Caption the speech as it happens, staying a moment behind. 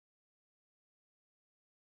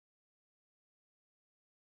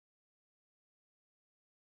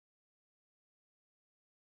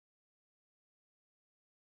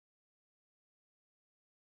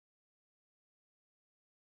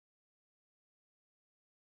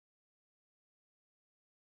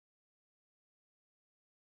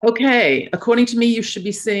Okay, according to me, you should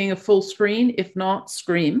be seeing a full screen, if not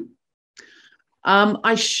scream.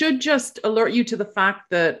 I should just alert you to the fact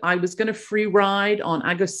that I was going to free ride on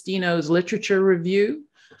Agostino's literature review.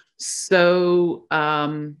 So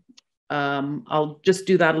I'll just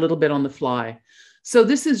do that a little bit on the fly. So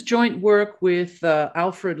this is joint work with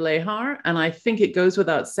Alfred Lehar, and I think it goes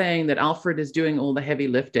without saying that Alfred is doing all the heavy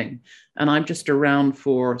lifting, and I'm just around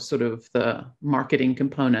for sort of the marketing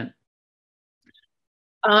component.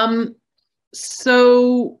 As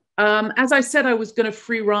I said, I was going to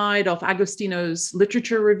free ride off Agostino's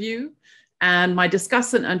literature review, and my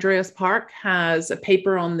discussant, Andreas Park, has a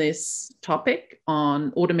paper on this topic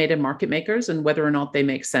on automated market makers and whether or not they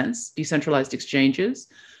make sense, decentralized exchanges.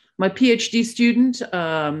 My PhD student,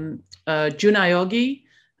 Jun Aogi,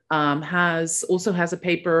 also has a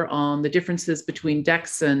paper on the differences between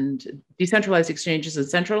DEX and decentralized exchanges and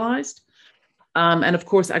centralized. And of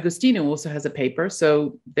course, Agostino also has a paper.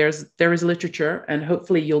 So there is literature, and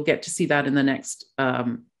hopefully you'll get to see that in the next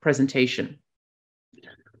presentation.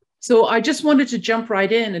 So I just wanted to jump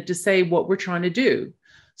right in and to say what we're trying to do.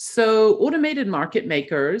 So automated market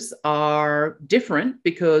makers are different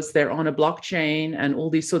because they're on a blockchain and all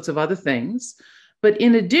these sorts of other things. But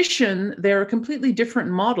in addition, they're a completely different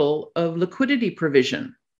model of liquidity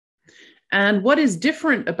provision. And what is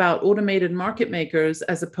different about automated market makers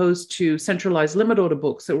as opposed to centralized limit order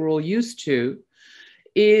books that we're all used to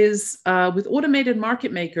is with automated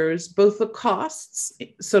market makers, both the costs,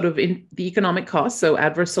 sort of in the economic costs, so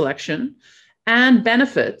adverse selection, and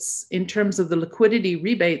benefits in terms of the liquidity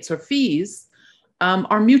rebates or fees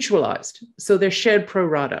are mutualized. So they're shared pro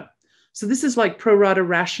rata. So this is like pro rata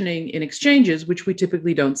rationing in exchanges, which we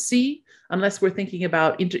typically don't see unless we're thinking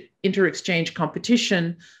about inter-exchange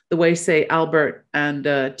competition, the way, say, Albert and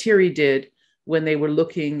Thierry did when they were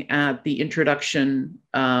looking at the introduction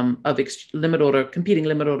of competing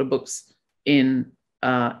limit order books in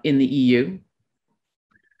the EU.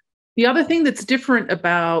 The other thing that's different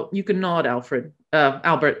about, you can nod,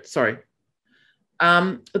 Albert, sorry.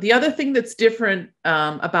 The other thing that's different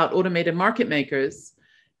about automated market makers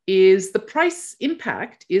is the price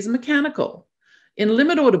impact is mechanical. In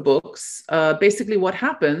limit order books, basically what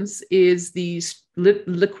happens is these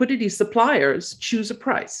liquidity suppliers choose a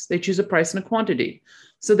price. They choose a price and a quantity.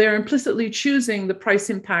 So they're implicitly choosing the price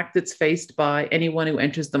impact that's faced by anyone who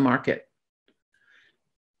enters the market.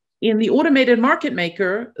 In the automated market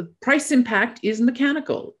maker, price impact is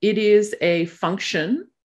mechanical. It is a function,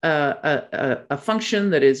 a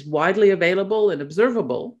function that is widely available and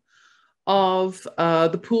observable of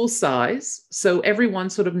the pool size. So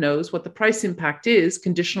everyone sort of knows what the price impact is,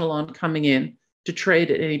 conditional on coming in to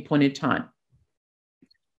trade at any point in time.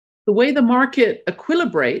 The way the market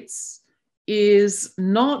equilibrates is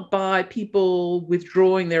not by people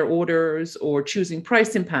withdrawing their orders or choosing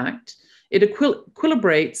price impact. It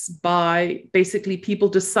equilibrates by basically people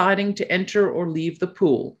deciding to enter or leave the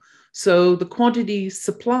pool. So the quantity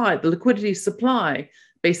supply, the liquidity supply,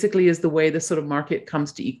 basically is the way the sort of market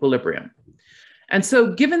comes to equilibrium. And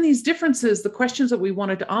so given these differences, the questions that we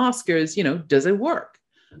wanted to ask is, does it work?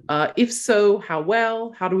 If so, how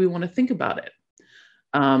well? How do we want to think about it?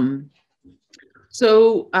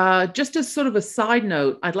 Just as sort of a side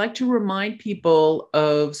note, I'd like to remind people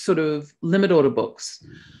of sort of limit order books.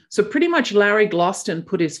 So pretty much Larry Gloston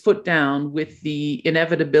put his foot down with the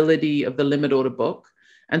inevitability of the limit order book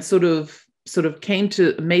and sort of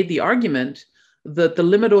made the argument that the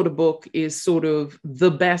limit order book is sort of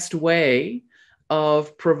the best way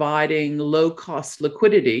of providing low-cost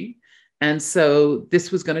liquidity. And so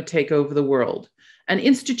this was going to take over the world. And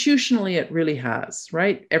institutionally, it really has,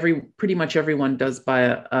 right? Pretty much everyone does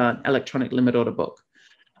buy an electronic limit order book.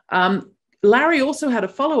 Larry also had a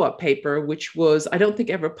follow-up paper, which was, I don't think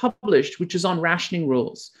ever published, which is on rationing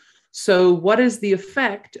rules. So what is the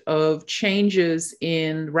effect of changes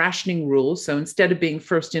in rationing rules? So instead of being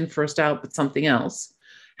first in, first out, but something else,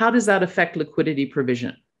 how does that affect liquidity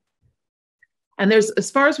provision? And as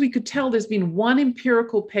far as we could tell, there's been one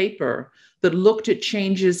empirical paper that looked at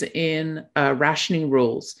changes in rationing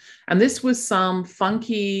rules. And this was some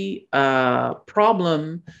funky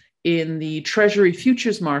problem in the treasury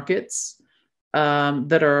futures markets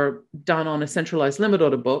that are done on a centralized limit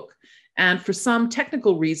order book. And for some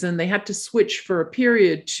technical reason, they had to switch for a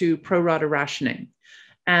period to pro rata rationing.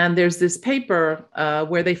 And there's this paper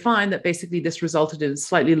where they find that basically this resulted in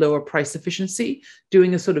slightly lower price efficiency,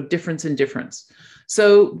 doing a sort of difference in difference.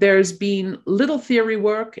 So there's been little theory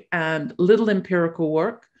work and little empirical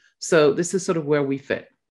work. So this is sort of where we fit.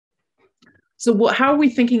 So how are we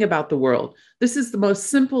thinking about the world? This is the most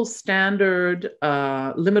simple standard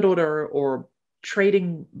limit order or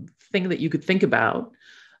trading thing that you could think about.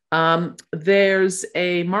 There's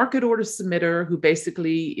a market order submitter who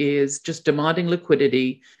basically is just demanding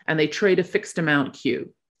liquidity, and they trade a fixed amount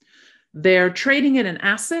Q. They're trading in an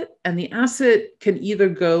asset, and the asset can either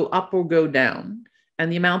go up or go down.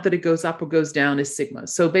 And the amount that it goes up or goes down is sigma.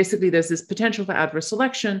 So basically, there's this potential for adverse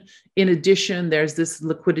selection. In addition, there's this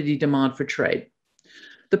liquidity demand for trade.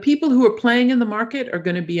 The people who are playing in the market are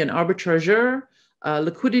going to be an arbitrageur,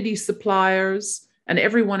 liquidity suppliers, and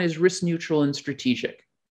everyone is risk neutral and strategic,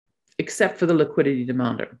 except for the liquidity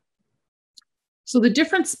demander. So the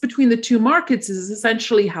difference between the two markets is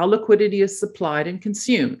essentially how liquidity is supplied and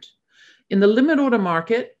consumed. In the limit order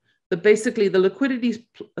market, basically the liquidity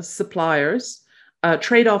suppliers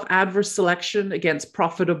trade off adverse selection against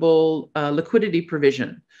profitable liquidity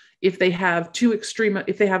provision. If they have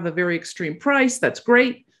a very extreme price, that's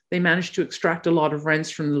great. They manage to extract a lot of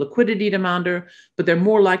rents from the liquidity demander, but they're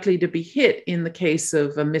more likely to be hit in the case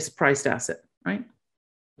of a mispriced asset, right?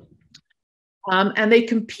 And they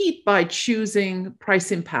compete by choosing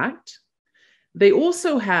price impact. They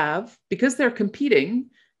also have, because they're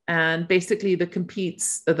competing, and basically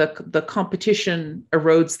the competition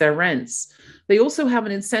erodes their rents, they also have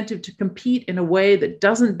an incentive to compete in a way that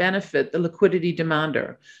doesn't benefit the liquidity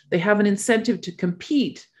demander. They have an incentive to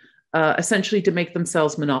compete essentially to make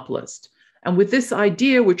themselves monopolist. And with this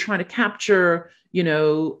idea, we're trying to capture,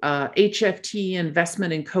 HFT,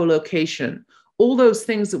 investment in co-location, all those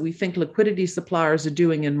things that we think liquidity suppliers are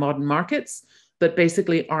doing in modern markets, but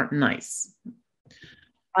basically aren't nice.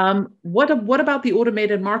 What about the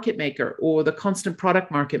automated market maker or the constant product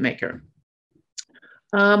market maker?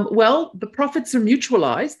 Well, the profits are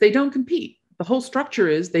mutualized. They don't compete. The whole structure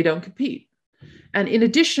is they don't compete. And in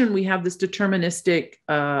addition, we have this deterministic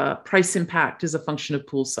price impact as a function of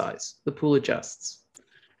pool size. The pool adjusts.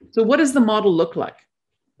 So what does the model look like?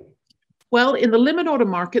 Well, in the limit order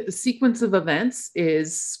market, the sequence of events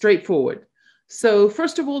is straightforward. So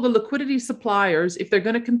first of all, the liquidity suppliers, if they're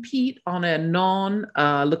going to compete on a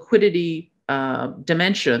non-liquidity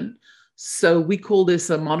dimension, so we call this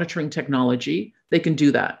a monitoring technology, they can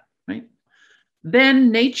do that, right?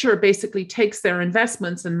 Then nature basically takes their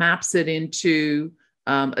investments and maps it into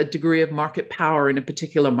a degree of market power in a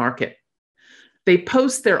particular market. They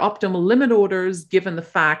post their optimal limit orders given the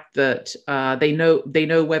fact that they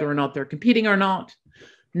know whether or not they're competing or not.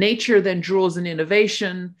 Nature then draws an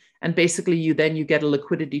innovation, and basically you get a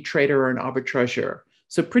liquidity trader or an arbitrageur.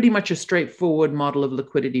 So pretty much a straightforward model of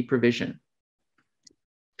liquidity provision.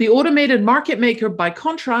 The automated market maker, by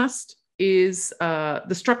contrast, is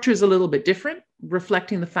the structure is a little bit different,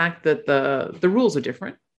 reflecting the fact that the rules are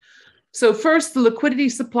different. So first, the liquidity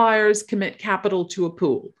suppliers commit capital to a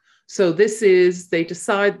pool. So they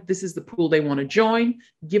decide this is the pool they want to join,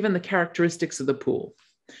 given the characteristics of the pool.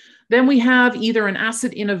 Then we have either an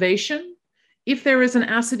asset innovation. If there is an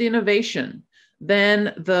asset innovation,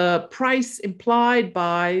 then the price implied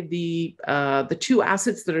by the two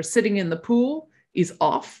assets that are sitting in the pool is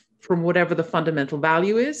off from whatever the fundamental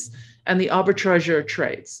value is, and the arbitrageur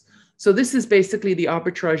trades. So this is basically the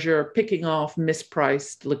arbitrageur picking off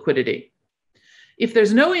mispriced liquidity. If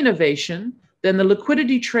there's no innovation, then the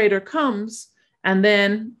liquidity trader comes, and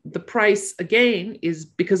then the price, again, is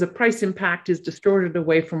because a price impact is distorted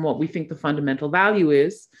away from what we think the fundamental value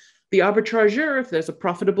is. The arbitrageur, if there's a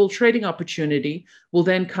profitable trading opportunity, will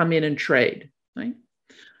then come in and trade, right?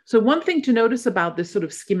 So one thing to notice about this sort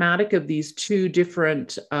of schematic of these two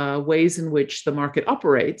different ways in which the market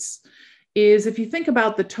operates is if you think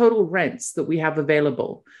about the total rents that we have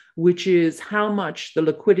available, which is how much the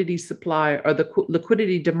liquidity supplier or the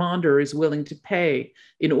liquidity demander is willing to pay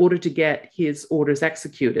in order to get his orders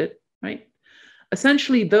executed, right?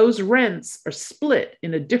 Essentially, those rents are split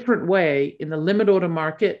in a different way in the limit order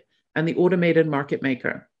market and the automated market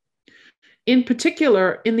maker. In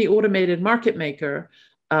particular, in the automated market maker,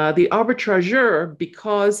 the arbitrageur,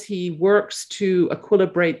 because he works to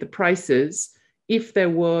equilibrate the prices, if there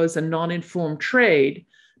was a non-informed trade,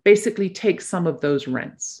 basically takes some of those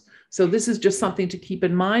rents. So this is just something to keep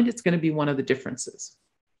in mind. It's going to be one of the differences.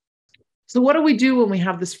 So what do we do when we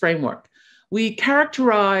have this framework? We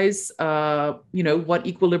characterize, what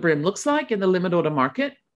equilibrium looks like in the limit order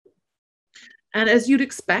market. And as you'd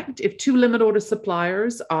expect, if two limit order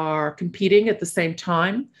suppliers are competing at the same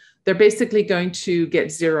time, they're basically going to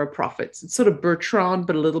get zero profits. It's sort of Bertrand,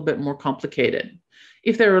 but a little bit more complicated.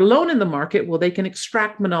 If they're alone in the market, well, they can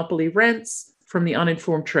extract monopoly rents from the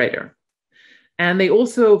uninformed trader. And they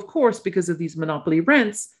also, of course, because of these monopoly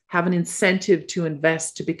rents, have an incentive to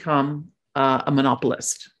invest to become a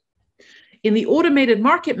monopolist. In the automated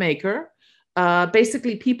market maker,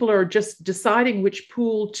 basically people are just deciding which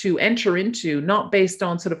pool to enter into, not based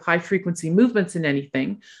on sort of high frequency movements in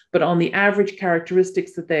anything, but on the average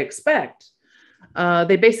characteristics that they expect.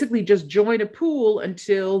 They basically just join a pool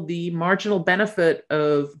until the marginal benefit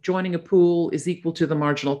of joining a pool is equal to the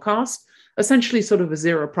marginal cost, essentially sort of a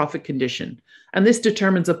zero profit condition. And this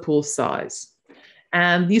determines a pool size.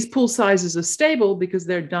 And these pool sizes are stable because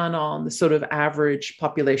they're done on the sort of average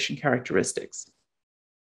population characteristics.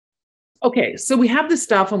 Okay, so we have this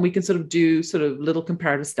stuff and we can sort of do sort of little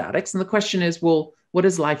comparative statics. And the question is, well, what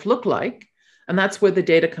does life look like? And that's where the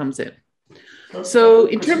data comes in. So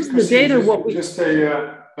in terms of the data, what we... Just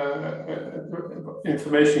a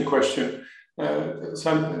information question.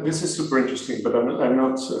 So this is super interesting, but I'm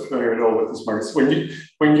not familiar at all with this market.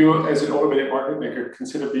 When you, as an automated market maker,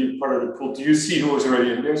 consider being part of the pool, do you see who is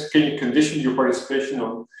already in there? So can you condition your participation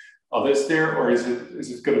on others there, or is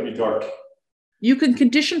it going to be dark? You can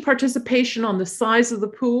condition participation on the size of the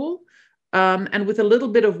pool. And with a little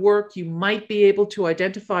bit of work, you might be able to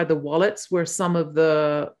identify the wallets where some of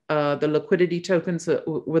the liquidity tokens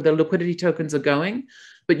are going,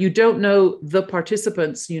 but you don't know the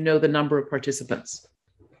participants. You know the number of participants.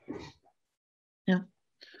 Yeah.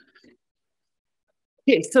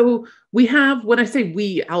 Okay, so we have, when I say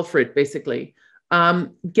we, Alfred basically has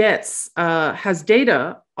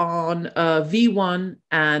data on V1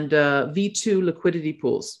 and V2 liquidity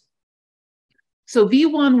pools. So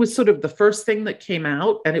V1 was sort of the first thing that came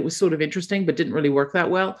out, and it was sort of interesting, but didn't really work that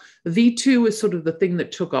well. V2 is sort of the thing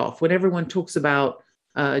that took off. When everyone talks about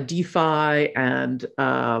DeFi and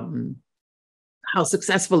how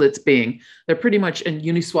successful it's being, they're pretty much, and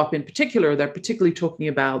Uniswap in particular, they're particularly talking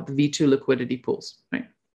about the V2 liquidity pools, right?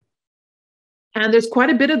 And there's quite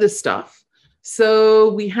a bit of this stuff.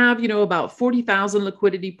 So we have, about 40,000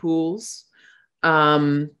 liquidity pools.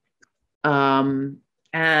 And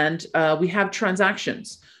we have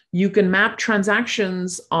transactions. You can map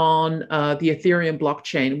transactions on the Ethereum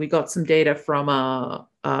blockchain. We got some data from a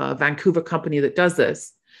Vancouver company that does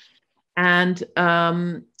this. And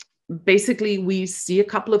basically, we see a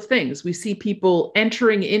couple of things. We see people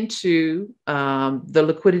entering into the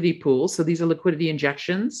liquidity pool. So these are liquidity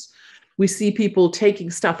injections. We see people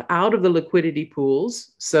taking stuff out of the liquidity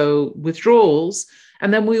pools, so withdrawals.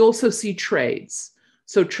 And then we also see trades.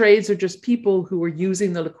 So trades are just people who are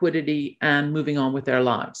using the liquidity and moving on with their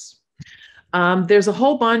lives. There's a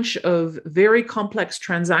whole bunch of very complex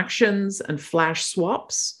transactions and flash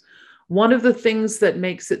swaps. One of the things that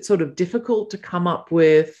makes it sort of difficult to come up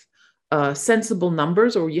with sensible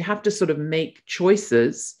numbers, or you have to sort of make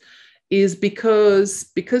choices, is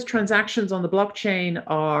because transactions on the blockchain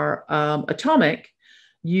are atomic.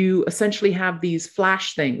 You essentially have these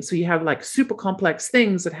flash things. So you have like super complex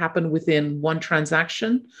things that happen within one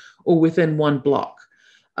transaction or within one block.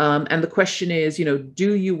 And the question is,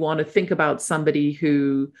 do you want to think about somebody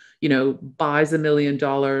who, buys $1 million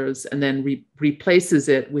and then replaces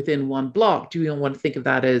it within one block? Do you want to think of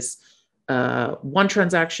that as one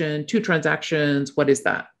transaction, two transactions? What is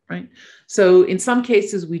that, right? So in some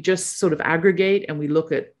cases, we just sort of aggregate and we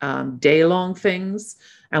look at day-long things.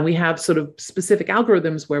 And we have sort of specific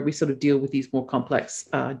algorithms where we sort of deal with these more complex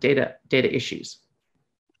data issues.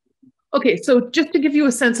 Okay, so just to give you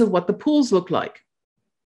a sense of what the pools look like.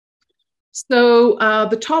 So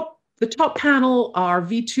the top panel are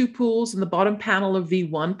V2 pools and the bottom panel are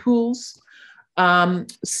V1 pools.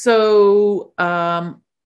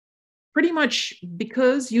 Pretty much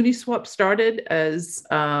because Uniswap started as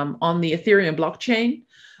on the Ethereum blockchain,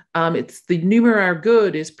 it's the numeraire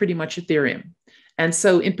good is pretty much Ethereum. And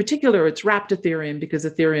so in particular, it's wrapped Ethereum because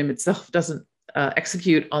Ethereum itself doesn't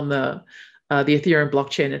execute on the Ethereum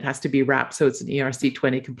blockchain. It has to be wrapped. So it's an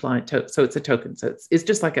ERC20 compliant, so it's a token. So it's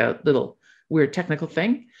just like a little weird technical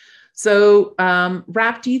thing. So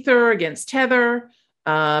wrapped Ether against Tether,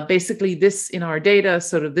 basically this in our data,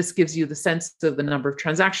 sort of this gives you the sense of the number of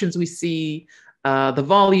transactions we see, the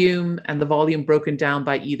volume, and the volume broken down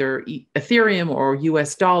by either Ethereum or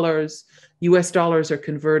US dollars. US dollars are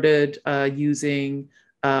converted using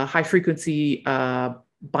high frequency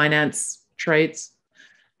Binance trades,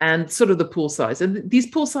 and sort of the pool size. And these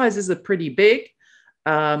pool sizes are pretty big.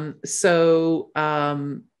 There's a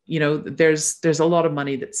lot of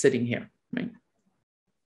money that's sitting here, right?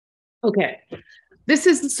 Okay, this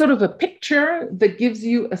is sort of a picture that gives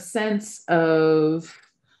you a sense of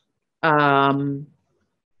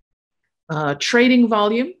trading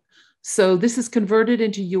volume. So this is converted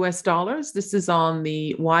into US dollars. This is on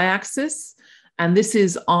the y-axis, and this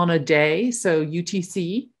is on a day, so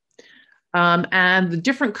UTC. And the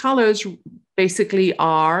different colors basically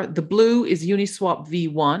are, the blue is Uniswap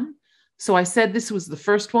V1. So I said this was the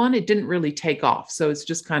first one. It didn't really take off. So it's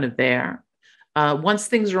just kind of there. Once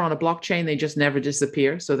things are on a blockchain, they just never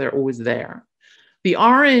disappear. So they're always there. The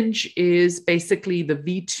orange is basically the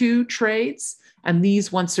V2 trades. And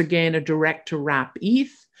these, once again, are direct to wrap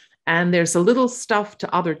ETH. And there's a little stuff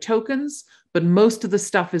to other tokens, but most of the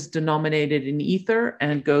stuff is denominated in Ether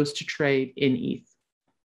and goes to trade in ETH.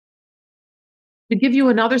 To give you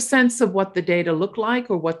another sense of what the data look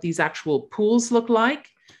like or what these actual pools look like,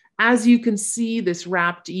 as you can see, this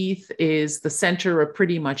wrapped ETH is the center of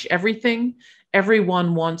pretty much everything.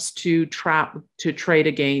 Everyone wants to trade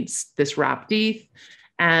against this wrapped ETH.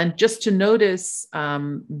 And just to notice,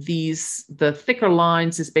 the thicker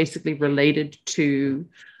lines is basically related to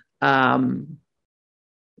the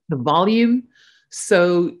volume.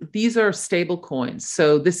 So these are stable coins.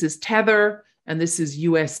 So this is Tether, and this is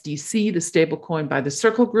USDC, the stable coin by the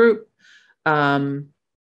Circle Group.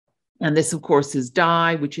 And this, of course, is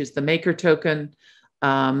DAI, which is the maker token.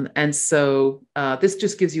 And so this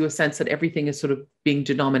just gives you a sense that everything is sort of being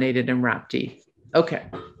denominated in wrapped ETH. Okay.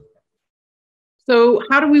 So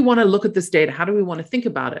how do we want to look at this data? How do we want to think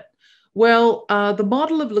about it? Well, the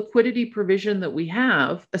model of liquidity provision that we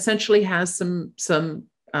have essentially has some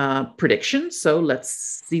predictions. So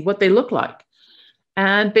let's see what they look like.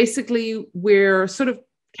 And basically, we're sort of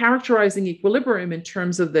characterizing equilibrium in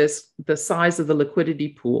terms of the size of the liquidity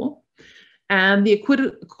pool. And the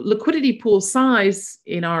liquidity pool size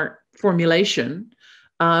in our formulation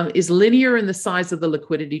is linear in the size of the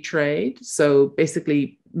liquidity trade. So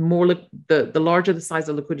basically, the larger the size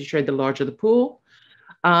of the liquidity trade, the larger the pool.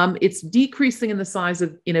 It's decreasing in the size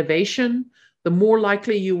of innovation. The more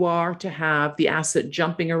likely you are to have the asset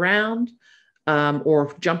jumping around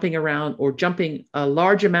or jumping a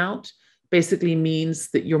large amount, basically means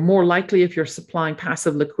that you're more likely, if you're supplying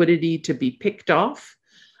passive liquidity, to be picked off,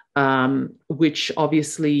 which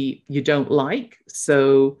obviously you don't like.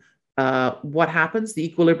 So what happens? The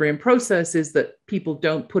equilibrium process is that people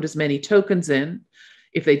don't put as many tokens in.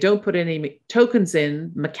 If they don't put any tokens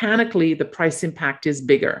in, mechanically, the price impact is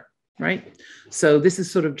bigger, right? So this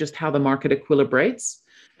is sort of just how the market equilibrates.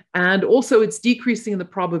 And also it's decreasing the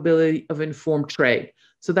probability of informed trade.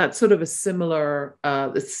 So that's sort of a similar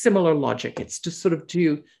logic. It's just sort of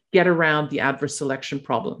to get around the adverse selection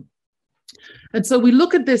problem. And so we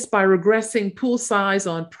look at this by regressing pool size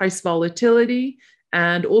on price volatility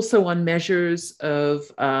and also on measures of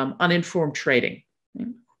uninformed trading.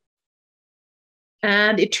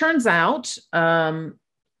 And it turns out that,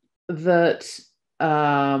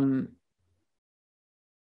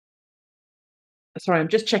 sorry, I'm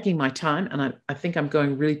just checking my time, and I think I'm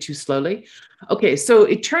going really too slowly. Okay, so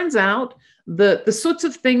it turns out that the sorts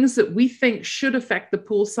of things that we think should affect the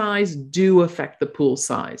pool size do affect the pool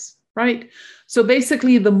size, right? So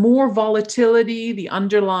basically, the more volatility the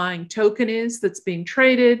underlying token is that's being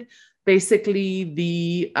traded, basically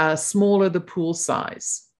the smaller the pool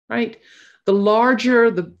size, right? The larger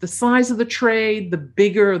the size of the trade, the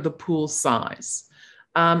bigger the pool size.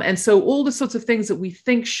 And so all the sorts of things that we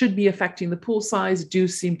think should be affecting the pool size do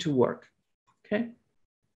seem to work, okay?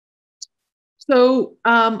 So,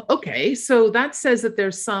 okay, so that says that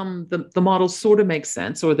there's the model sort of makes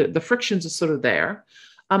sense, or the frictions are sort of there.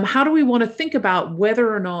 How do we want to think about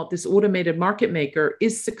whether or not this automated market maker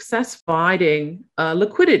is providing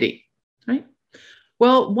liquidity, right?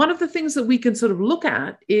 Well, one of the things that we can sort of look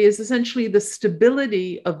at is essentially the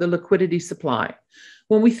stability of the liquidity supply.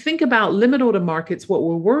 When we think about limit order markets, what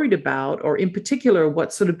we're worried about, or in particular,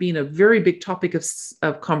 what's sort of been a very big topic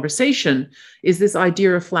of conversation, is this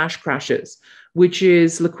idea of flash crashes, which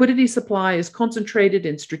is liquidity supply is concentrated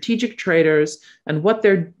in strategic traders. And what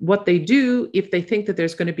they do, if they think that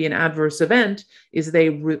there's going to be an adverse event, is they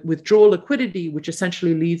withdraw liquidity, which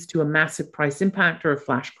essentially leads to a massive price impact or a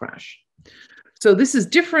flash crash. So this is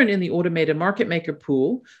different in the automated market maker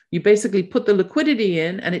pool. You basically put the liquidity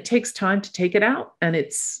in and it takes time to take it out. And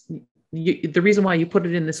the reason why you put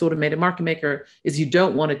it in this automated market maker is you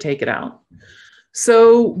don't want to take it out.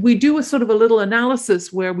 So we do a sort of a little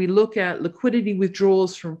analysis where we look at liquidity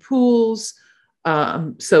withdrawals from pools.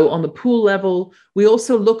 So on the pool level, we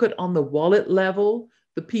also look at on the wallet level,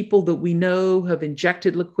 the people that we know have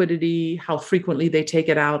injected liquidity, how frequently they take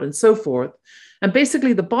it out, and so forth. And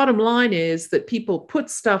basically, the bottom line is that people put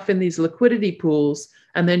stuff in these liquidity pools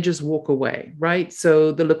and then just walk away, right?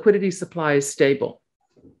 So the liquidity supply is stable.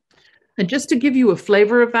 And just to give you a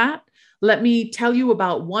flavor of that, let me tell you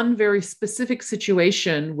about one very specific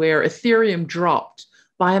situation where Ethereum dropped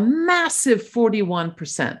by a massive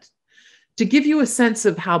 41%. To give you a sense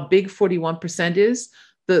of how big 41% is,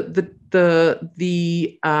 the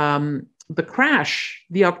crash,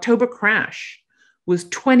 the October crash, was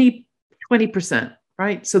 20 20%,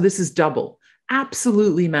 right? So this is double,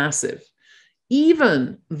 absolutely massive.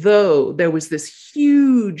 Even though there was this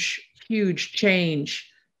huge, huge change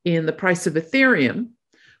in the price of Ethereum,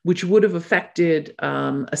 which would have affected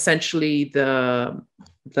essentially the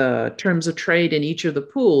terms of trade in each of the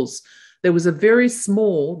pools, there was a very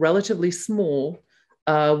small, relatively small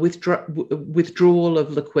withdrawal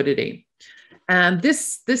of liquidity. And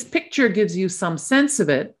this picture gives you some sense of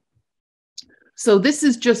it. So this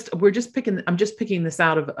is just, I'm just picking this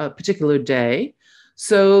out of a particular day.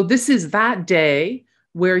 So this is that day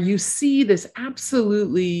where you see this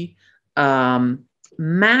absolutely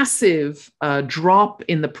massive drop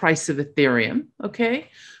in the price of Ethereum, okay?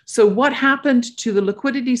 So what happened to the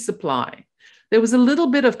liquidity supply? There was a little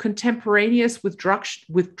bit of contemporaneous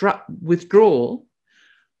withdrawal.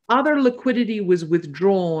 Other liquidity was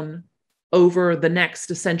withdrawn over the next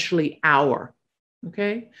essentially hour,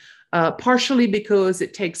 okay? Partially because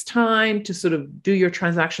it takes time to sort of do your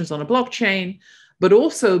transactions on a blockchain, but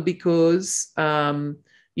also because,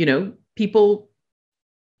 you know, people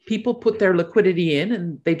put their liquidity in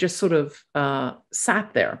and they just sort of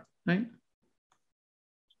sat there, right?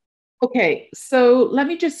 Okay, so let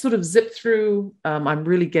me just sort of zip through, I'm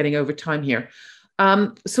really getting over time here.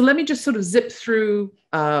 So let me just sort of zip through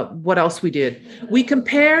what else we did. We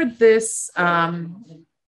compared this,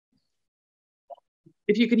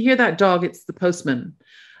 if you can hear that dog, it's the postman.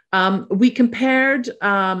 We compared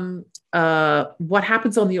what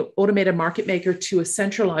happens on the automated market maker to a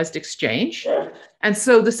centralized exchange. And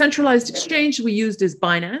so the centralized exchange we used is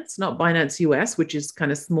Binance, not Binance US, which is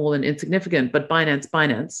kind of small and insignificant, but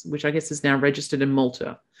Binance, which I guess is now registered in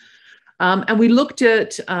Malta. And we looked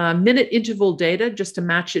at minute interval data just to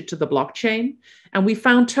match it to the blockchain. And we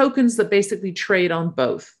found tokens that basically trade on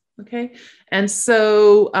both. Okay. And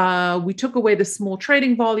so we took away the small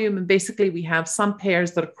trading volume, and basically we have some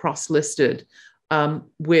pairs that are cross-listed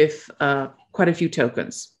with quite a few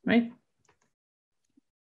tokens, right?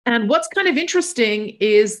 And what's kind of interesting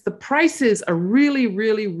is the prices are really,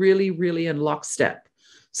 really, really, really in lockstep.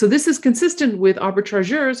 So this is consistent with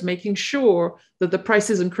arbitrageurs making sure that the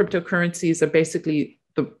prices in cryptocurrencies are basically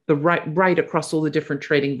the right across all the different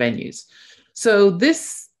trading venues. So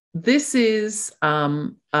this is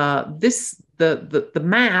the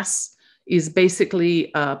mass is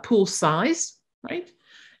basically pool size, right?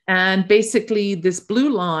 And basically this blue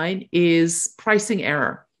line is pricing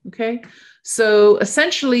error, okay? So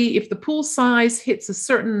essentially, if the pool size hits a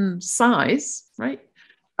certain size, right,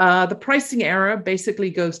 the pricing error basically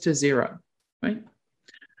goes to zero, right?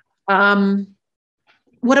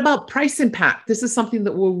 What about price impact? This is something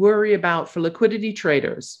that we'll worry about for liquidity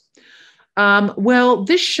traders. Well,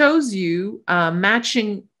 this shows you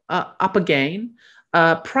matching up again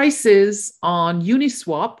prices on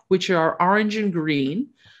Uniswap, which are orange and green,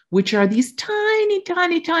 which are these tiny,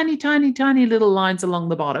 tiny, tiny, tiny, tiny little lines along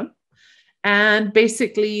the bottom. And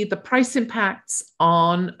basically the price impacts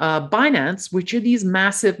on Binance, which are these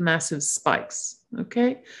massive, massive spikes,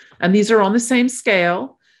 okay? And these are on the same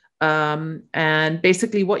scale. And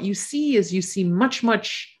basically what you see is you see much,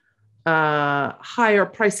 much higher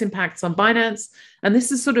price impacts on Binance. And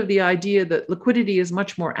this is sort of the idea that liquidity is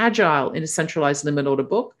much more agile in a centralized limit order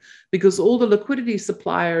book, because all the liquidity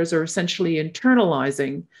suppliers are essentially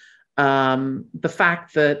internalizing the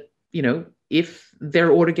fact that, you know, if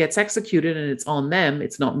their order gets executed and it's on them,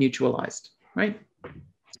 it's not mutualized, right?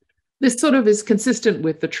 This sort of is consistent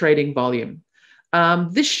with the trading volume.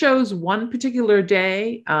 This shows one particular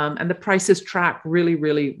day, and the prices track really,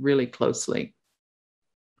 really, really closely.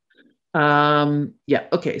 Yeah,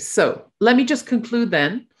 okay, so let me just conclude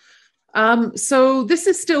then. So this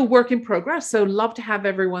is still work in progress. So love to have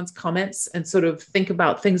everyone's comments and sort of think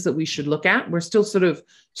about things that we should look at. We're still sort of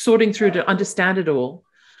sorting through to understand it all.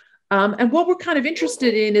 And what we're kind of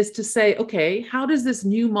interested in is to say, okay, how does this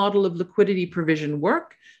new model of liquidity provision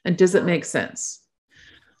work? And does it make sense?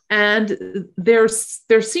 And there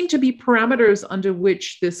seem to be parameters under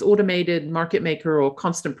which this automated market maker or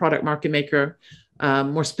constant product market maker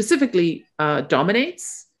more specifically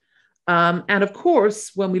dominates. And of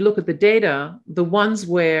course, when we look at the data, the ones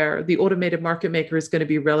where the automated market maker is going to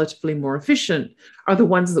be relatively more efficient are the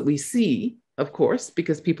ones that we see, of course,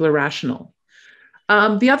 because people are rational.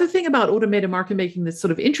 The other thing about automated market making that's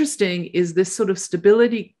sort of interesting is this sort of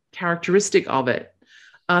stability characteristic of it.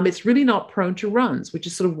 It's really not prone to runs, which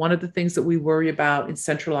is sort of one of the things that we worry about in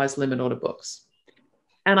centralized limit order books.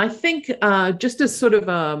 And I think just as sort of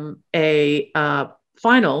a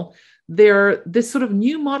final, this sort of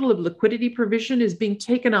new model of liquidity provision is being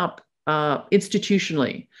taken up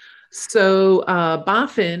institutionally. So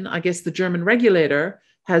BaFin, I guess the German regulator,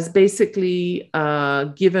 has basically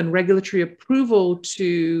given regulatory approval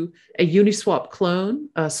to a Uniswap clone,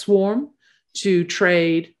 Swarm, to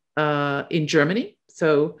trade in Germany.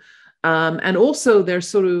 So, and also there's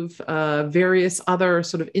sort of various other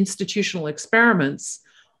sort of institutional experiments,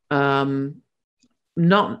 not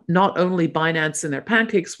only Binance and their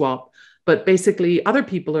PancakeSwap, but basically other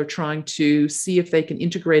people are trying to see if they can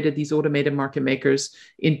integrate these automated market makers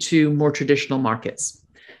into more traditional markets.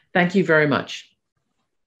 Thank you very much.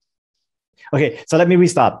 Okay, so let me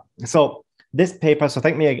restart. So this paper, so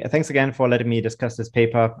thanks again for letting me discuss this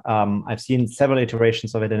paper. I've seen several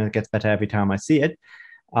iterations of it and it gets better every time I see it.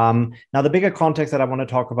 Now, the bigger context that I want to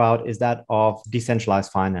talk about is that of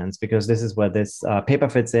decentralized finance, because this is where this paper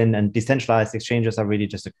fits in, and decentralized exchanges are really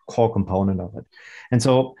just a core component of it. And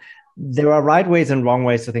so there are right ways and wrong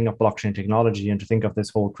ways to think of blockchain technology and to think of this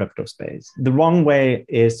whole crypto space. The wrong way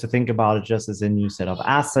is to think about it just as a new set of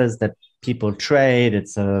assets that people trade.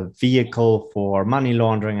 It's a vehicle for money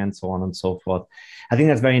laundering and so on and so forth. I think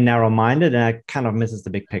that's very narrow-minded, and it kind of misses the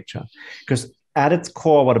big picture. Because at its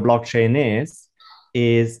core, what a blockchain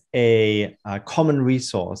is a common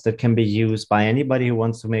resource that can be used by anybody who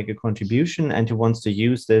wants to make a contribution and who wants to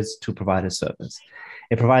use this to provide a service.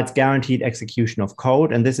 It provides guaranteed execution of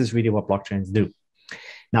code, and this is really what blockchains do.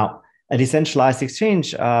 Now, a decentralized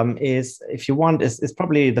exchange is, if you want, is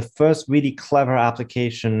probably the first really clever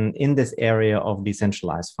application in this area of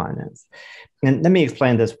decentralized finance. And let me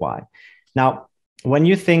explain this why. Now, when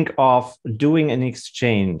you think of doing an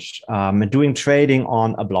exchange, doing trading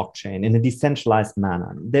on a blockchain in a decentralized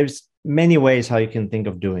manner, there's many ways how you can think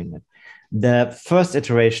of doing it. The first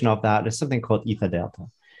iteration of that is something called Ether Delta.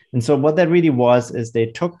 And so what that really was is they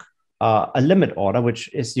took a limit order,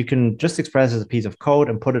 which is you can just express as a piece of code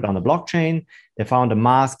and put it on the blockchain. They found a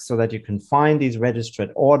mask so that you can find these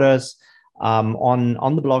registered orders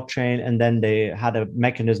on the blockchain, and then they had a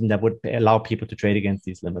mechanism that would allow people to trade against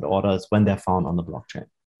these limit orders when they're found on the blockchain.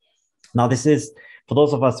 Now, this is, for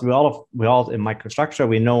those of us, we all in Microstructure,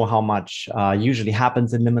 we know how much usually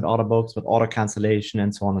happens in limit order books with order cancellation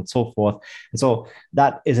and so on and so forth. And so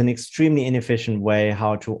that is an extremely inefficient way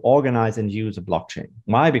how to organize and use a blockchain.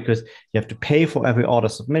 Why? Because you have to pay for every order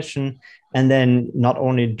submission. And then not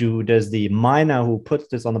only does the miner who puts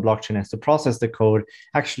this on the blockchain has to process the code,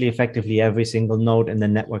 actually effectively every single node in the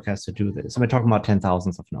network has to do this. So we're talking about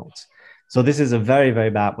 10,000s of nodes. So this is a very, very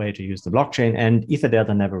bad way to use the blockchain, and Ether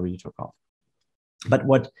Delta never really took off. But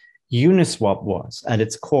what Uniswap was at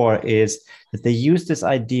its core is that they used this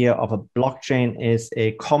idea of a blockchain is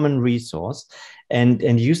a common resource and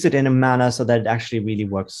used it in a manner so that it actually really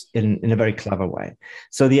works in a very clever way.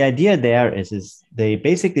 So the idea there is they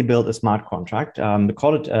basically built a smart contract. They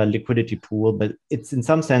call it a liquidity pool, but it's in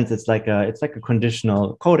some sense, it's like a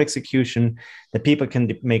conditional code execution that people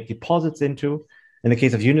can make deposits into. In the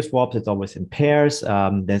case of Uniswap, it's always in pairs.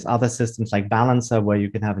 There's other systems like Balancer where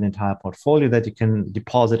you can have an entire portfolio that you can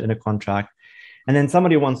deposit in a contract. And then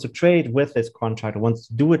somebody wants to trade with this contract or wants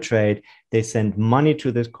to do a trade, they send money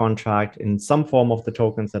to this contract in some form of the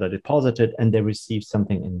tokens that are deposited, and they receive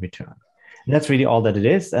something in return. And that's really all that it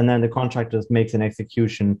is. And then the contract just makes an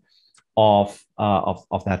execution of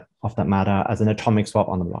that matter as an atomic swap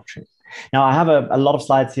on the blockchain. Now, I have a lot of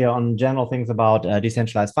slides here on general things about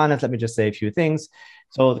decentralized finance. Let me just say a few things.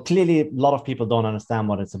 So clearly, a lot of people don't understand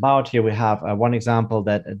what it's about. Here we have one example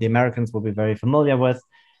that the Americans will be very familiar with.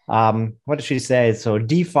 What did she say? So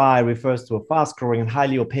DeFi refers to a fast-growing and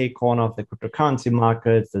highly opaque corner of the cryptocurrency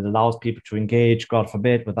markets that allows people to engage, God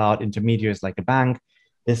forbid, without intermediaries like a bank.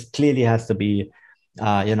 This clearly has to be,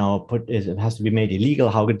 it has to be made illegal.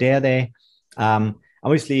 How dare they?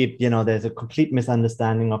 Obviously, there's a complete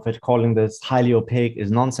misunderstanding of it. Calling this highly opaque is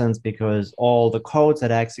nonsense because all the codes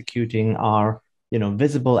that are executing are,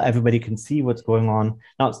 visible. Everybody can see what's going on.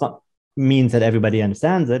 Now, it's not means that everybody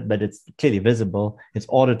understands it, but it's clearly visible. It's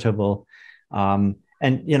auditable, and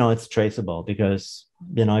it's traceable because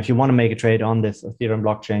if you want to make a trade on this Ethereum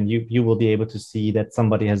blockchain, you will be able to see that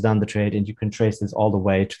somebody has done the trade, and you can trace this all the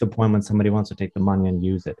way to the point when somebody wants to take the money and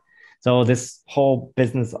use it. So this whole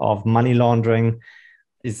business of money laundering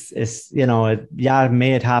is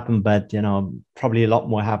may it happen, but probably a lot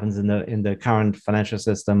more happens in the current financial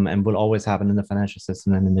system and will always happen in the financial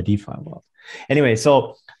system and in the DeFi world. Anyway,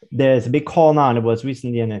 so there's a big call now, and it was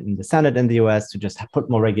recently in the Senate in the US to just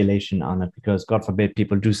put more regulation on it because God forbid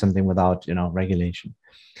people do something without regulation.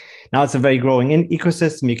 Now it's a very growing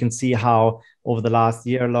ecosystem. You can see how over the last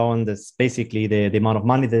year alone, this basically the amount of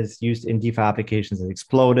money that is used in DeFi applications has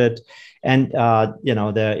exploded. And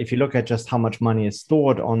if you look at just how much money is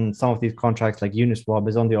stored on some of these contracts like Uniswap,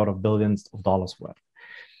 is on the order of billions of dollars worth.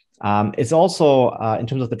 It's also, in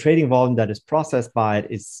terms of the trading volume that is processed by it,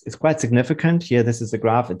 is quite significant. Here, this is the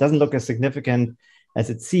graph. It doesn't look as significant as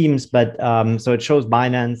it seems, but so it shows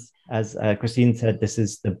Binance, as Christine said, this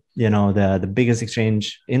is the biggest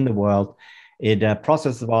exchange in the world. It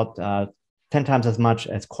processes about 10 times as much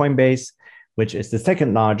as Coinbase, which is the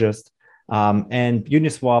second largest, and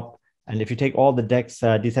Uniswap. And if you take all the DEX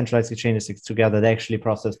decentralized exchanges together, they actually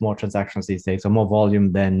process more transactions these days, so more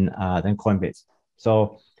volume than Coinbase.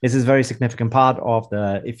 So this is a very significant part of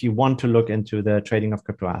if you want to look into the trading of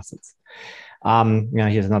crypto assets.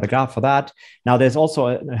 Here's another graph for that. Now, there's also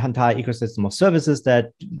an entire ecosystem of services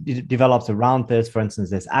that develops around this. For instance,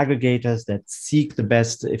 there's aggregators that seek the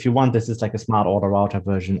best. If you want, this is like a smart order router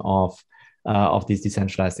version of these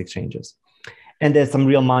decentralized exchanges. And there's some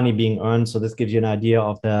real money being earned. So this gives you an idea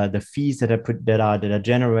of the fees that are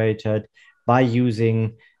generated by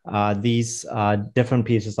using these different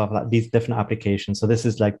pieces of these different applications. So this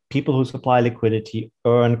is like people who supply liquidity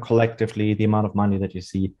earn collectively the amount of money that you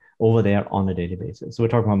see over there on a daily basis. So we're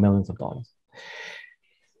talking about millions of dollars.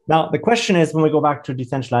 Now, the question is, when we go back to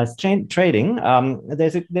decentralized trading,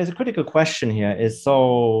 there's a critical question here is,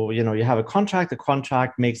 so, you have a contract, the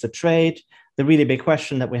contract makes a trade. The really big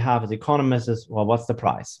question that we have as economists is, well, what's the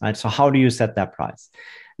price, right? So how do you set that price?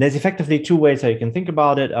 There's effectively two ways how you can think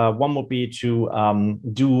about it. One would be to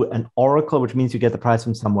do an oracle, which means you get the price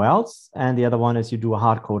from somewhere else. And the other one is you do a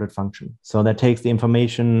hard-coded function. So that takes the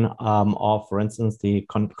information of, for instance, the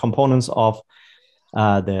components of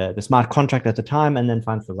the smart contract at the time and then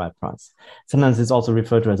finds the right price. Sometimes it's also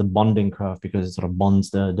referred to as a bonding curve because it sort of bonds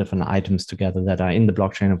the different items together that are in the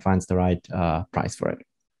blockchain and finds the right price for it.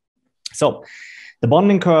 So the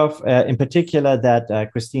bonding curve in particular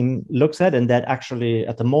that Christine looks at, and that actually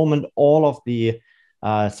at the moment all of the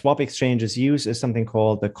swap exchanges use, is something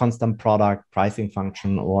called the constant product pricing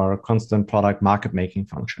function or constant product market making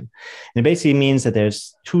function. And it basically means that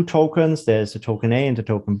there's two tokens. There's a token A and a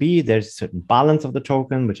token B. There's a certain balance of the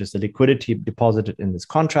token, which is the liquidity deposited in these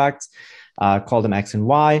contracts, call them X and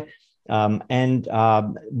Y.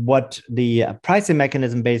 What the pricing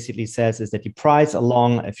mechanism basically says is that you price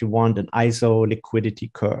along, if you want, an ISO liquidity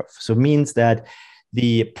curve. So it means that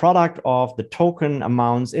the product of the token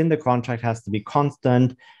amounts in the contract has to be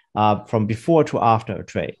constant from before to after a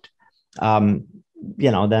trade. Then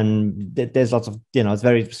there's lots of, it's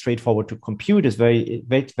very straightforward to compute. It's very,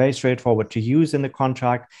 very, very straightforward to use in the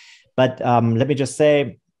contract. But let me just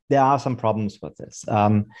say, there are some problems with this.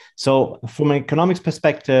 So from an economics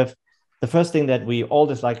perspective, the first thing that we all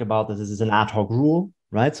dislike about this is an ad hoc rule,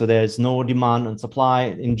 right? So there's no demand and supply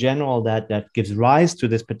in general that gives rise to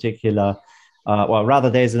this particular, well,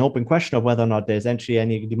 rather there's an open question of whether or not there's actually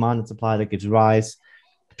any demand and supply that gives rise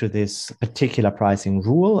to this particular pricing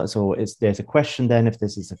rule. So there's a question then if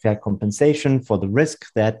this is a fair compensation for the risk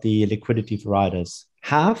that the liquidity providers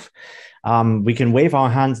have. We can wave our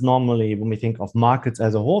hands normally when we think of markets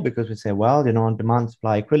as a whole, because we say, well, on demand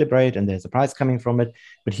supply equilibrate and there's a price coming from it,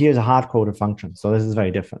 but here's a hard-coded function. So this is very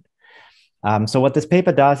different. So what this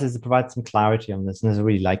paper does is it provides some clarity on this, and I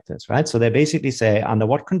really like this, right? So they basically say, under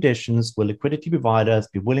what conditions will liquidity providers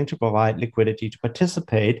be willing to provide liquidity to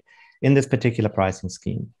participate in this particular pricing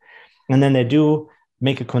scheme? And then they do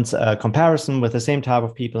make a comparison with the same type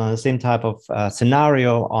of people and the same type of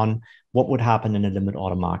scenario on what would happen in a limit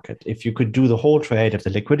order market if you could do the whole trade, if the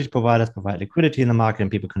liquidity providers provide liquidity in the market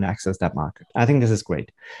and people can access that market. I think this is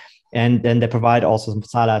great. And then they provide also some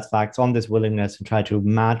stylized facts on this willingness and try to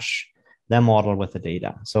match their model with the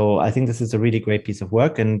data. So I think this is a really great piece of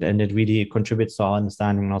work, and it really contributes to our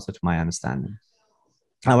understanding and also to my understanding.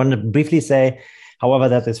 I want to briefly say, however,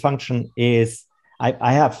 that this function is,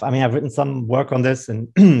 I've written some work on this, and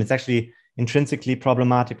it's actually intrinsically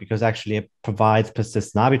problematic because actually it provides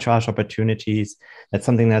persistent arbitrage opportunities. That's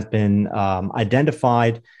something that's been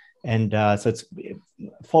identified, and so it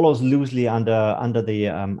follows loosely under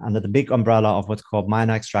the big umbrella of what's called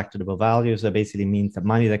minor extractable value. So it basically means that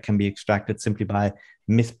money that can be extracted simply by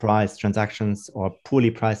mispriced transactions or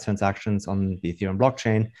poorly priced transactions on the Ethereum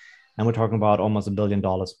blockchain. And we're talking about almost $1 billion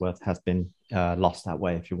worth has been lost that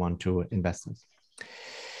way if you want to invest in.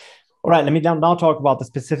 All right, let me now talk about the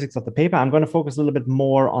specifics of the paper. I'm going to focus a little bit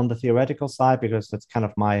more on the theoretical side because that's kind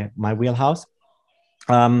of my wheelhouse.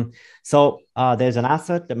 So there's an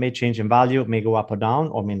asset that may change in value, may go up or down,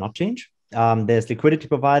 or may not change. There's liquidity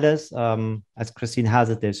providers. As Christine has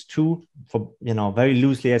it, there's two. For very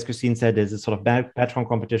loosely, as Christine said, there's a sort of Betron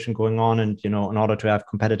competition going on, and in order to have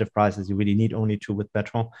competitive prices, you really need only two with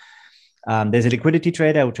Betron. There's a liquidity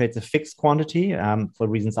trader who trades a fixed quantity for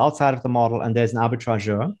reasons outside of the model, and there's an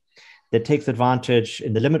arbitrageur that takes advantage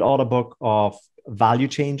in the limit order book of value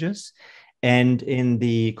changes And in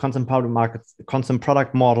the constant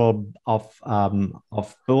product model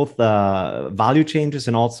of both the value changes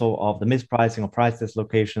and also of the mispricing or price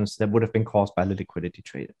dislocations that would have been caused by the liquidity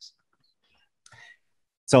traders.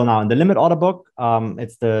 So now in the limit order book,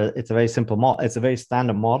 it's a very simple model. It's a very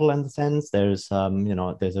standard model in the sense there's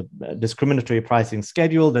there's a discriminatory pricing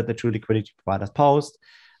schedule that the two liquidity providers post.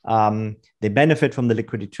 They benefit from the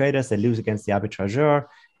liquidity traders. They lose against the arbitrageur.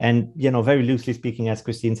 And, very loosely speaking, as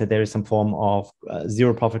Christine said, there is some form of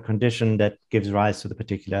zero profit condition that gives rise to the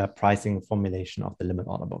particular pricing formulation of the limit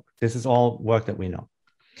order book. This is all work that we know.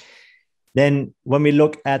 Then when we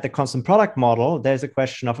look at the constant product model, there's a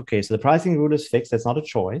question of, okay, so the pricing rule is fixed. That's not a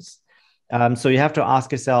choice. So you have to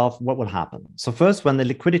ask yourself, what will happen? So first, when the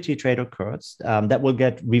liquidity trade occurs, that will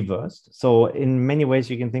get reversed. So in many ways,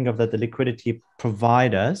 you can think of that the liquidity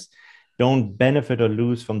providers don't benefit or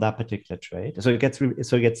lose from that particular trade. So it gets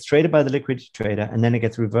traded by the liquidity trader, and then it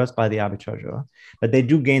gets reversed by the arbitrageur. But they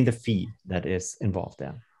do gain the fee that is involved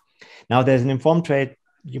there. Now, if there's an informed trade,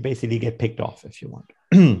 you basically get picked off if you want.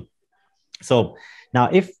 So now,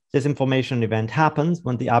 if this information event happens,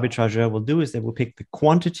 what the arbitrageur will do is they will pick the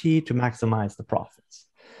quantity to maximize the profits.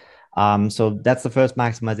 So that's the first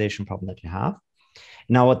maximization problem that you have.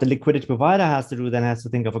 Now, what the liquidity provider has to do then has to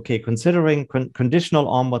think of, okay, considering conditional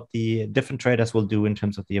on what the different traders will do in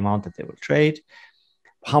terms of the amount that they will trade,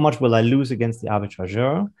 how much will I lose against the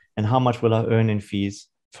arbitrageur, and how much will I earn in fees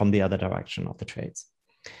from the other direction of the trades?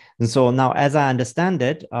 And so now, as I understand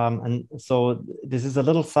it, and so this is a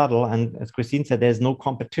little subtle, and as Christine said, there's no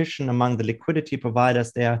competition among the liquidity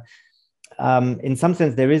providers there. In some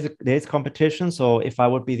sense, there is competition. So if I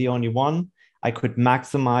would be the only one, I could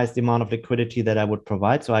maximize the amount of liquidity that I would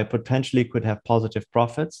provide. So I potentially could have positive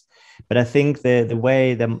profits. But I think the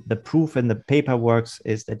way the proof in the paper works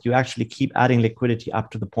is that you actually keep adding liquidity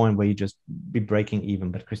up to the point where you just be breaking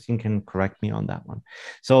even. But Christine can correct me on that one.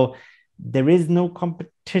 So there is no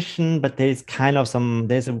competition, but there's kind of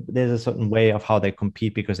there's a certain way of how they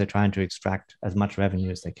compete because they're trying to extract as much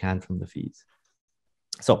revenue as they can from the fees.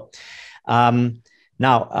 So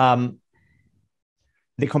now,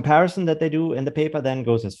 the comparison that they do in the paper then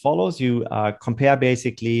goes as follows. You compare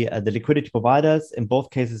basically the liquidity providers. In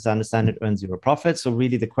both cases, I understand it earns zero profit. So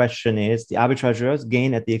really the question is, the arbitrageurs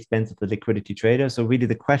gain at the expense of the liquidity trader. So really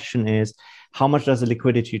the question is, how much does a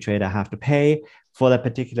liquidity trader have to pay for that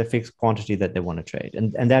particular fixed quantity that they want to trade?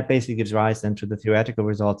 And that basically gives rise then to the theoretical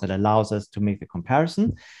results that allows us to make the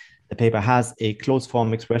comparison. The paper has a closed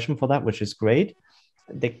form expression for that, which is great.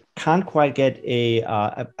 They can't quite get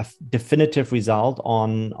a definitive result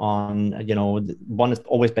on one is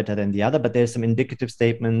always better than the other, but there's some indicative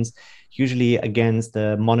statements, usually against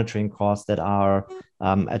the monitoring costs that are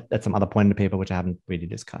at some other point in the paper, which I haven't really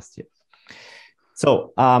discussed yet.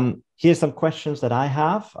 So here's some questions that I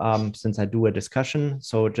have since I do a discussion.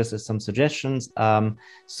 So just as some suggestions. First,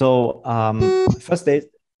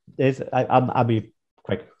 I'll be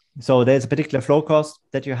quick. So there's a particular flow cost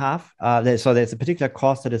that you have. There's a particular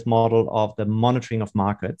cost that is modeled of the monitoring of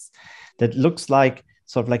markets that looks like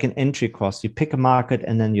sort of like an entry cost. You pick a market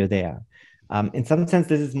and then you're there. In some sense,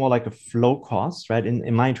 this is more like a flow cost, right?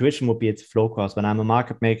 In my intuition would be it's flow cost. When I'm a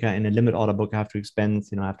market maker in a limit order book, I have to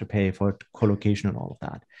expense, I have to pay for collocation and all of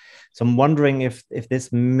that. So I'm wondering if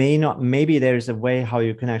this maybe there's a way how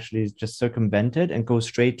you can actually just circumvent it and go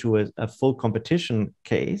straight to a full competition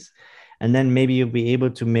case. And then maybe you'll be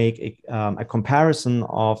able to make a comparison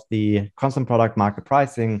of the constant product market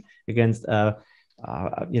pricing against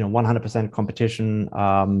 100% competition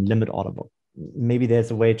limit order book. Maybe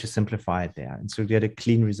there's a way to simplify it there, and so get a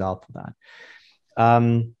clean result for that.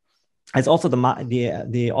 It's also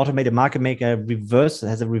the automated market maker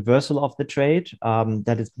has a reversal of the trade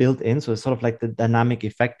that is built in. So it's sort of like the dynamic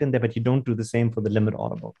effect in there, but you don't do the same for the limit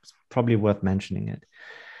order book. It's probably worth mentioning it.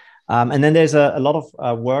 And then there's a lot of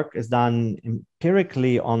work is done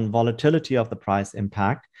empirically on volatility of the price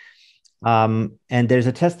impact. And there's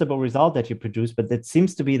a testable result that you produce, but it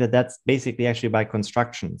seems to be that's basically actually by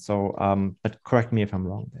construction. So, but correct me if I'm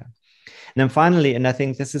wrong there. And then finally, and I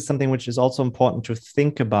think this is something which is also important to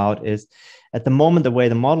think about, is at the moment, the way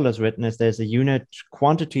the model is written is there's a unit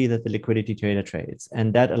quantity that the liquidity trader trades.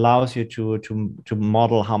 And that allows you to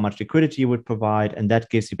model how much liquidity you would provide. And that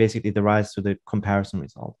gives you basically the rise to the comparison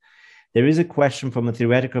result. There is a question from a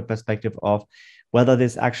theoretical perspective of whether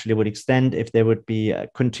this actually would extend if there would be a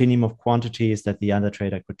continuum of quantities that the other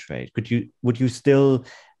trader could trade. Would you still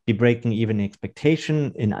be breaking even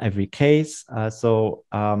expectation in every case? So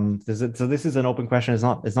this is an open question.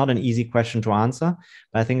 It's not an easy question to answer,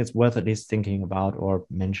 but I think it's worth at least thinking about or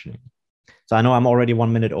mentioning. So I know I'm already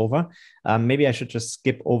 1 minute over. Maybe I should just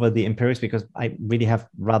skip over the empirics because I really have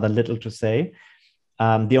rather little to say.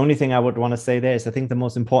 The only thing I would want to say there is I think the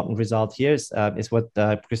most important result here is what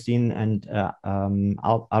Christine and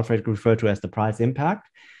Alfred referred to as the price impact,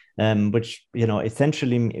 which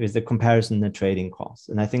essentially is the comparison in the trading costs.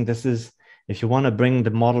 And I think this is, if you want to bring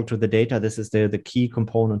the model to the data, this is the key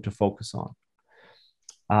component to focus on.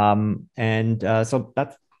 So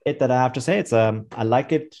that's it that I have to say. It's I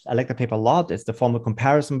like it. I like the paper a lot. It's the formal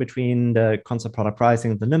comparison between the concept product pricing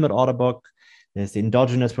and the limit order book. There's the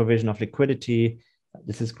endogenous provision of liquidity.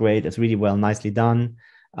 This is great. It's really nicely done.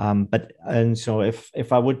 So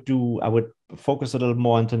if I would focus a little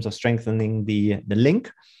more in terms of strengthening the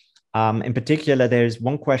link. In particular, there's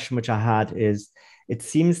one question which I had is, it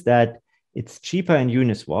seems that it's cheaper in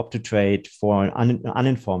Uniswap to trade for an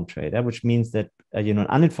uninformed trader, which means that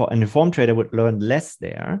an informed trader would learn less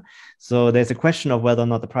there. So there's a question of whether or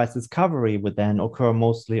not the price discovery would then occur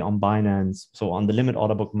mostly on Binance, so on the limit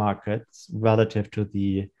order book markets, relative to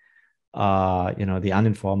the the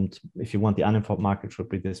uninformed. If you want the uninformed market, should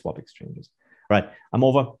be the swap exchanges. Right, I'm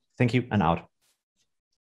over. Thank you, and out.